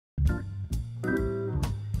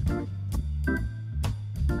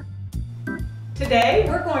Today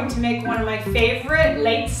we're going to make one of my favorite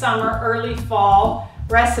late summer, early fall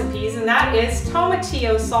recipes, and that is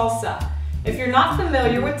tomatillo salsa. If you're not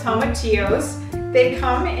familiar with tomatillos, they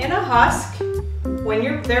come in a husk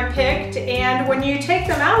when they're picked, and when you take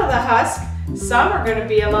them out of the husk, some are going to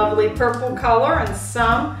be a lovely purple color and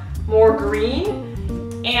some more green.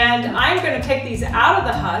 And I'm going to take these out of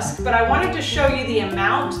the husk, but I wanted to show you the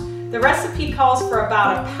amount. The recipe calls for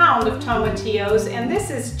about a pound of tomatillos, and this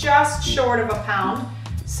is just short of a pound.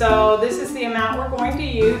 So this is the amount we're going to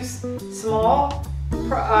use. Small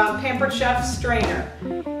Pampered Chef strainer.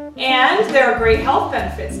 And there are great health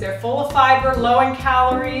benefits. They're full of fiber, low in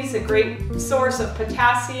calories, a great source of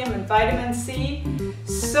potassium and vitamin C.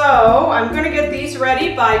 So I'm going to get these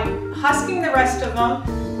ready by husking the rest of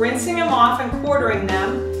them, rinsing them off and quartering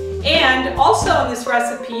them. And also in this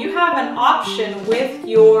recipe, you have an option with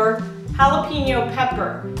your jalapeno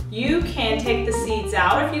pepper. You can take the seeds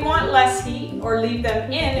out if you want less heat, or leave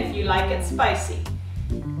them in if you like it spicy.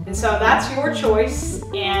 And so that's your choice,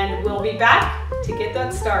 and we'll be back to get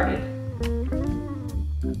that started.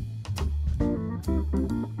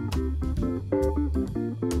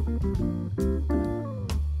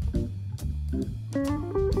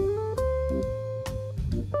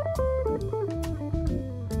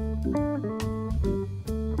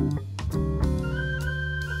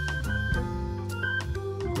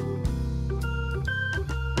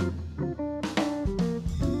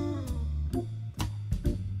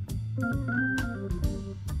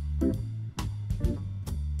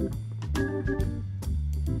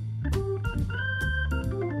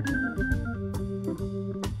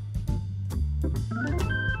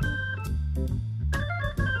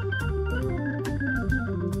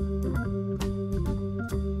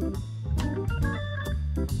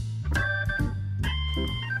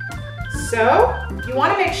 So, you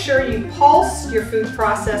want to make sure you pulse your food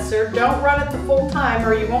processor. Don't run it the full time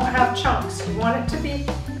or you won't have chunks. You want it to be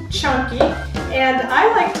chunky. And I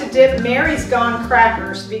like to dip Mary's Gone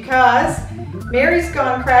crackers because Mary's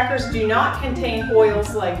Gone crackers do not contain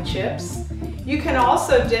oils like chips. You can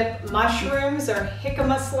also dip mushrooms or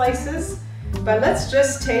jicama slices, but let's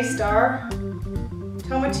just taste our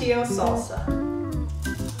tomatillo salsa.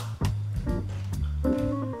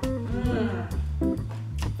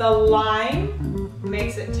 The lime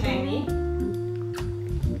makes it tangy.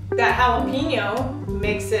 That jalapeno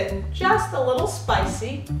makes it just a little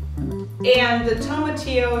spicy. And the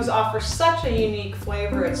tomatillos offer such a unique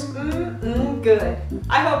flavor. It's good.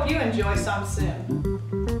 I hope you enjoy some soon.